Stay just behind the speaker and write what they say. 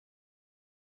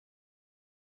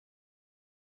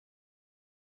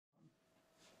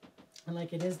And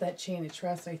like it is that chain of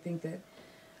trust, I think that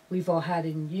we've all had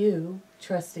in you,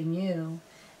 trusting you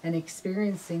and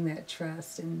experiencing that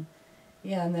trust. And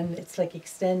yeah, and then it's like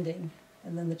extending,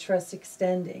 and then the trust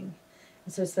extending.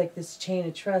 And so it's like this chain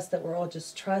of trust that we're all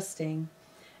just trusting.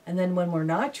 And then when we're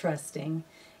not trusting,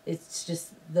 it's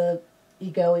just the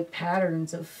egoic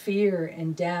patterns of fear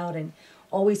and doubt and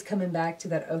always coming back to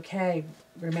that, okay,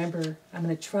 remember, I'm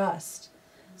going to trust.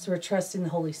 So we're trusting the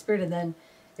Holy Spirit. And then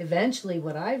eventually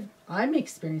what I'm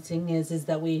experiencing is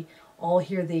that we all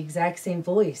hear the exact same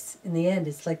voice in the end.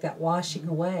 It's like that washing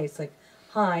away. It's like,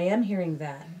 I am hearing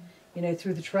that, you know,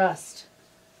 through the trust.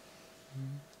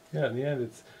 Yeah, in the end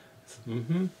it's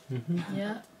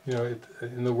Yeah. You know,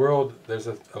 in the world there's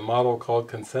a model called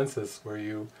consensus where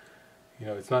you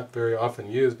know, it's not very often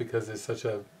used because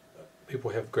there's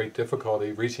people have great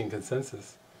difficulty reaching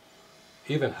consensus.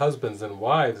 Even husbands and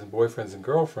wives and boyfriends and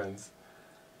girlfriends,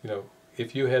 you know,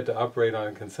 if you had to operate on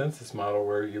a consensus model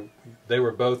where they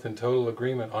were both in total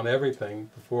agreement on everything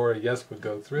before a yes would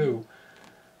go through,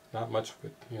 not much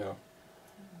would, you know.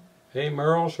 Hey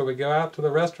Merle, shall we go out to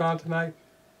the restaurant tonight?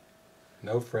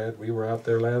 No, Fred, we were out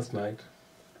there last night.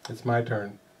 It's my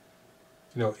turn.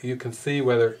 You know, you can see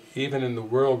whether even in the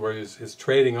world where it's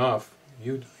trading off,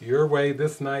 your way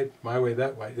this night, my way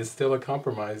that way, is still a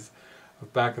compromise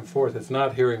of back and forth. It's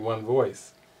not hearing one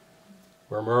voice.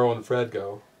 Where Merle and Fred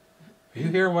go, are you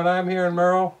hearing what I'm hearing,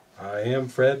 Merle? I am,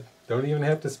 Fred. Don't even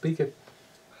have to speak it.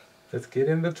 Let's get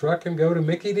in the truck and go to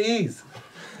Mickey D's.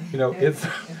 You know,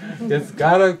 it's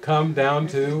got to come down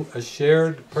to a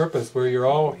shared purpose where you're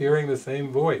all hearing the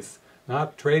same voice,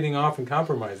 not trading off and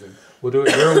compromising. We'll do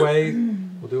it your way,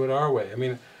 we'll do it our way. I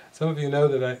mean, some of you know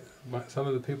that some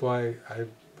of the people I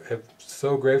am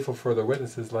so grateful for the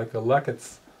witnesses, like the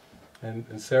Lucketts,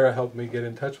 and Sarah helped me get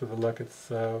in touch with the Lucketts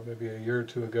maybe a year or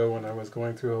two ago when I was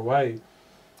going through Hawaii.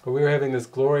 But we were having this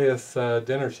glorious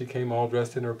dinner. She came all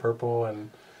dressed in her purple,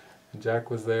 and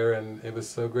Jack was there, and it was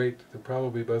so great. They're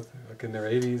probably both like in their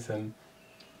 80s, and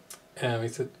he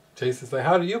said, Jason's like,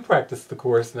 how do you practice the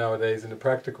Course nowadays in a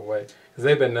practical way? Because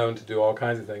they've been known to do all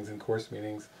kinds of things in Course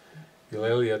meetings.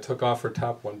 Eulalia took off her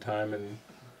top one time and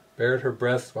bared her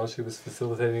breasts while she was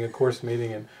facilitating a Course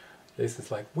meeting, and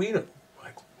Jason's like,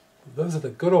 those are the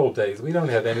good old days. We don't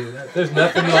have any. There's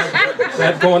nothing like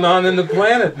that going on in the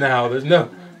planet now. There's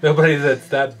nobody that's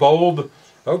that bold.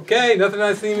 Okay, nothing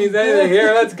I see means anything.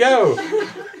 Here, let's go.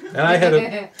 And I had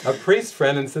a priest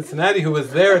friend in Cincinnati who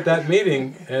was there at that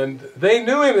meeting, and they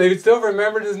knew him. They still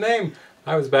remembered his name.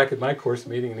 I was back at my Course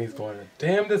meeting, and he's going, the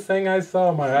damnedest thing I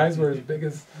saw. My eyes were as big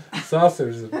as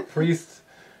saucers. A priest,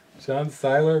 John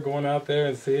Seiler, going out there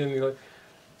and seeing.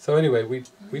 So anyway,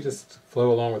 we just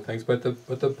flow along with things. But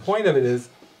the point of it is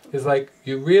like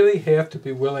you really have to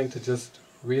be willing to just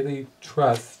really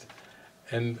trust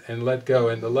and let go.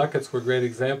 And the Lucketts were great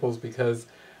examples because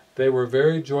they were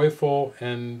very joyful,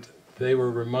 and they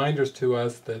were reminders to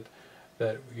us that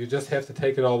you just have to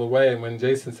take it all the way. And when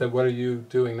Jason said, what are you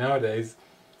doing nowadays?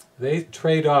 They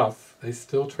trade off. They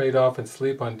still trade off and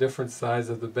sleep on different sides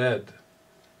of the bed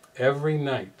every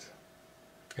night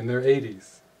in their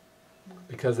 80s.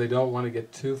 Because they don't want to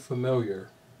get too familiar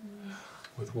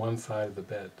with one side of the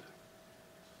bed.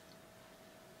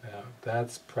 Now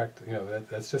that's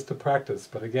that's just a practice.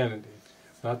 But again,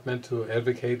 it's not meant to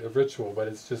advocate a ritual. But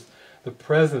it's just the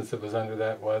presence that was under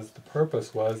that the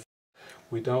purpose was,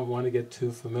 we don't want to get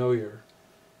too familiar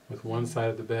with one side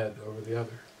of the bed over the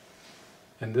other.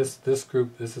 And this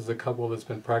group, this is a couple that's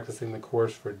been practicing the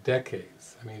Course for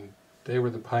decades. I mean, they were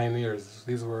the pioneers.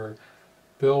 These were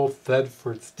Bill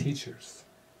Thedford's teachers,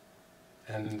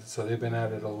 and so they've been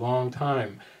at it a long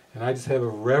time, and I just have a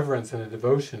reverence and a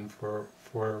devotion for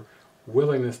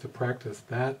willingness to practice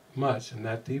that much and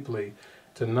that deeply,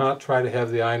 to not try to have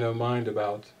the I know mind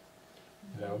about,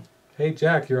 hey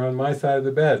Jack, you're on my side of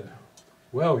the bed.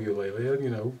 Well,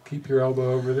 Eulalia, keep your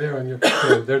elbow over there on your.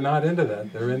 They're not into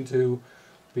that. They're into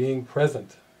being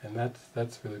present, and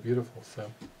that's really beautiful.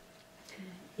 So.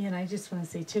 Yeah, and I just want to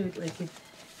say too, like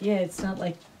it's not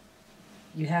like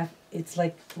it's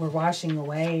like we're washing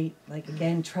away, like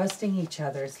again, trusting each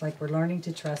other. It's like we're learning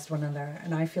to trust one another.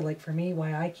 And I feel like for me,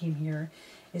 why I came here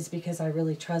is because I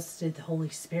really trusted the Holy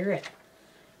Spirit.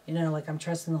 Like I'm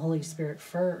trusting the Holy Spirit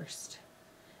first.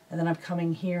 And then I'm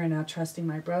coming here and now trusting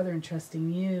my brother and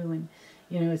trusting you. And,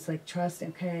 it's like trust,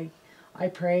 okay, I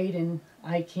prayed and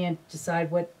I can't decide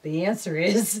what the answer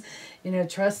is.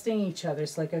 Trusting each other.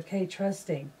 It's like, okay,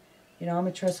 trusting. I'm going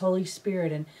to trust Holy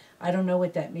Spirit, and I don't know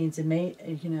what that means. It may,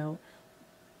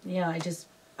 I just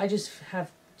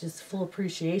have just full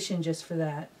appreciation just for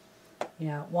that.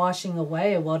 Yeah, washing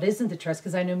away. Well, it isn't the trust,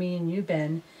 because I know me and you,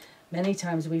 Ben, many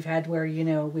times we've had where, you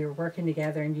know, we were working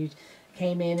together and you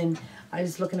came in and I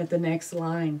was looking at the next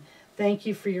line. Thank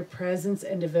you for your presence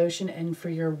and devotion and for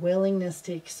your willingness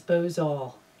to expose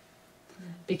all.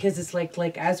 Because it's like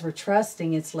as we're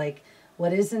trusting, it's like,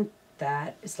 what isn't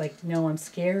that? It's like, no, I'm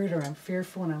scared or I'm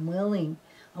fearful and I'm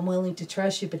willing to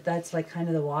trust you. But that's like kind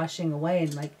of the washing away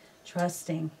and like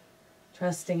trusting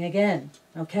again.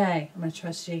 Okay, I'm going to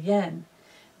trust you again.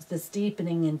 It's this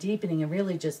deepening and deepening, and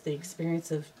really just the experience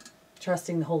of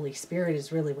trusting the Holy Spirit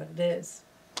is really what it is.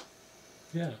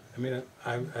 Yeah, I mean,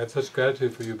 I have such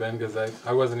gratitude for you, Ben, because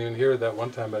I wasn't even here at that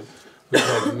one time, but we've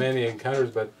had many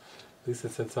encounters. But Lisa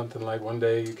said something like, one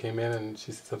day you came in and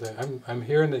she said something, I'm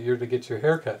hearing that you're to get your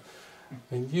hair cut.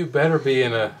 And you better be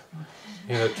in a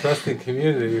trusting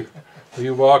community where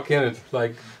you walk in and it's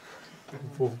like,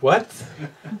 well, what?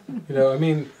 You know, I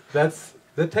mean, that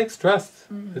takes trust.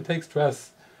 It takes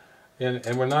trust.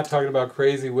 And we're not talking about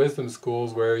crazy wisdom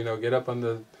schools where, you know, get up on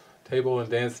the table and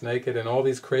dance naked and all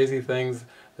these crazy things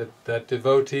that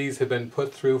devotees have been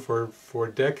put through for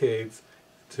decades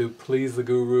to please the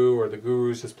guru, or the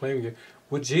guru's just playing with you.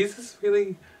 Would Jesus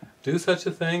really do such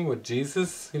a thing? Would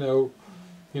Jesus, you know,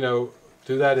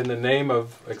 do that in the name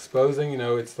of exposing? You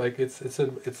know, it's like it's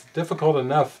difficult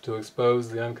enough to expose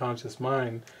the unconscious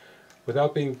mind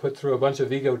without being put through a bunch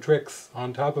of ego tricks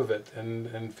on top of it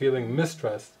and feeling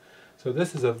mistrust. So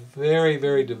this is a very,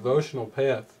 very devotional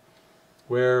path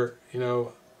where, you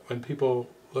know, when people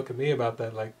look at me about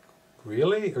that, like,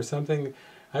 really? Or something,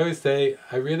 I always say,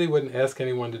 I really wouldn't ask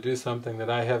anyone to do something that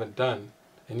I haven't done.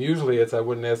 And usually it's I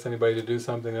wouldn't ask anybody to do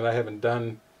something that I haven't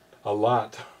done a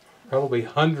lot, probably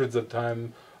hundreds of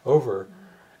times over.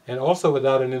 And also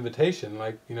without an invitation.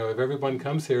 Like, you know, if everyone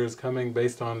comes here is coming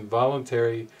based on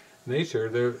voluntary nature,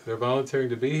 they're volunteering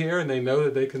to be here, and they know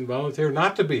that they can volunteer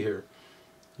not to be here.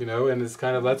 You know, and it's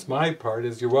kind of, that's my part,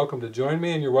 is you're welcome to join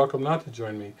me and you're welcome not to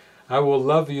join me. I will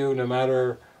love you no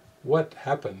matter what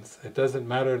happens. It doesn't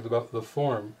matter about the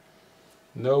form.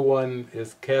 No one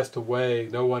is cast away,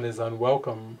 no one is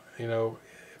unwelcome. You know,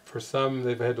 for some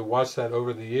they've had to watch that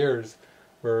over the years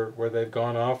where they've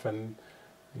gone off, and,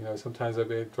 you know, sometimes I'd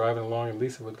be driving along and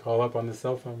Lisa would call up on the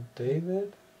cell phone,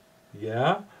 David?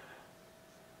 Yeah?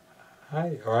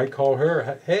 Hi. Or I'd call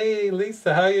her, hey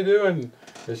Lisa, how you doing?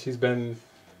 Because she's been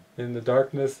in the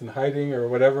darkness and hiding or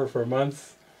whatever for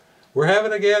months. We're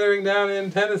having a gathering down in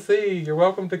Tennessee. You're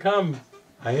welcome to come.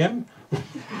 I am?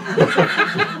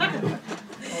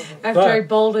 After I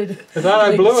bolded I thought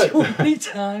I blew it 20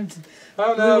 times.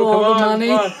 Oh no, come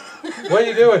on. What are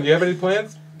you doing? You have any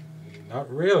plans?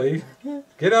 Not really.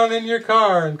 Get on in your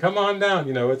car and come on down.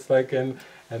 You know, it's like, and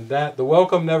that, the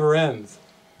welcome never ends.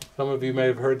 Some of you may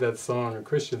have heard that song, a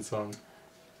Christian song.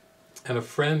 And a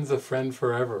friend's a friend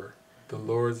forever. The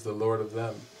Lord's the Lord of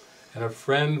them. And a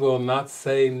friend will not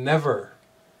say never,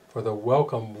 for the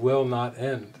welcome will not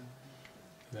end.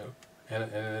 You know, and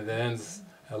it ends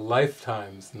a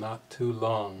lifetime's not too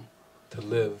long to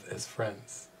live as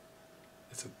friends.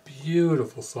 It's a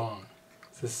beautiful song.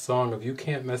 It's this song of you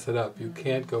can't mess it up, you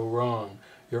can't go wrong,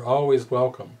 you're always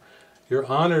welcome. You're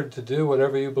honored to do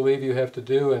whatever you believe you have to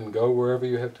do and go wherever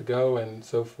you have to go and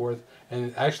so forth.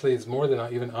 And actually it's more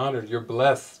than even honored, you're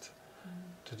blessed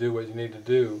to do what you need to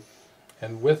do.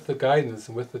 And with the guidance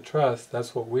and with the trust,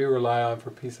 that's what we rely on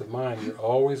for peace of mind. You're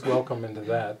always welcome into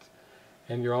that.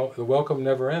 And the welcome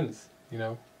never ends. You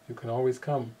know, you can always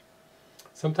come.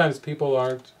 Sometimes people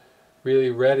aren't really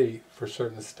ready for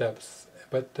certain steps,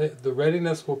 but the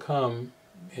readiness will come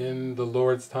in the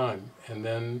Lord's time, and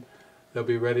then they'll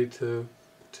be ready to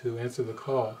answer the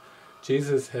call.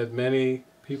 Jesus had many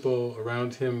people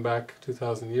around him back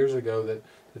 2,000 years ago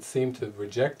that seemed to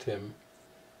reject him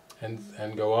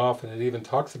and go off, and it even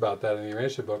talks about that in the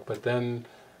Urantia book, but then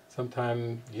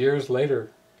sometime years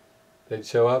later they'd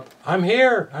show up, I'm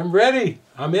here, I'm ready,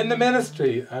 I'm in the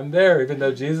ministry, I'm there. Even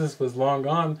though Jesus was long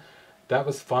gone, that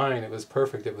was fine, it was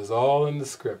perfect, it was all in the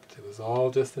script, it was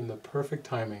all just in the perfect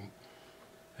timing.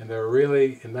 And there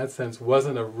really, in that sense,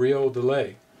 wasn't a real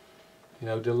delay. You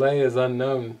know, delay is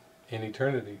unknown in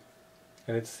eternity.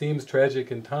 And it seems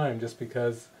tragic in time just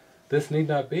because this need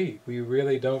not be. We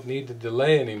really don't need to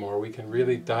delay anymore. We can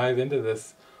really dive into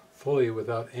this fully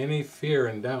without any fear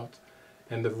and doubt.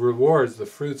 And the rewards, the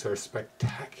fruits are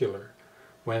spectacular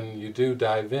when you do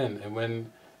dive in. And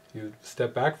when you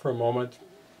step back for a moment,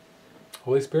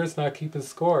 Holy Spirit's not keeping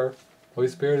score. Holy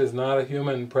Spirit is not a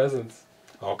human presence.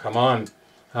 Oh, come on.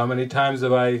 How many times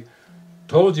have I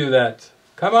told you that?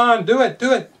 Come on, do it,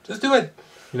 just do it.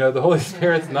 You know, the Holy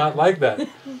Spirit's not like that.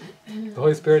 The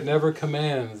Holy Spirit never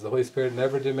commands. The Holy Spirit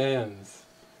never demands.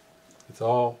 It's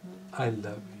all, I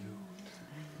love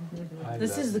you. I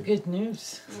This love is the you. good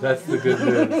news. That's the good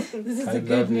news. This is I the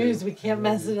good love you. news. We can't I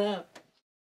mess love it up.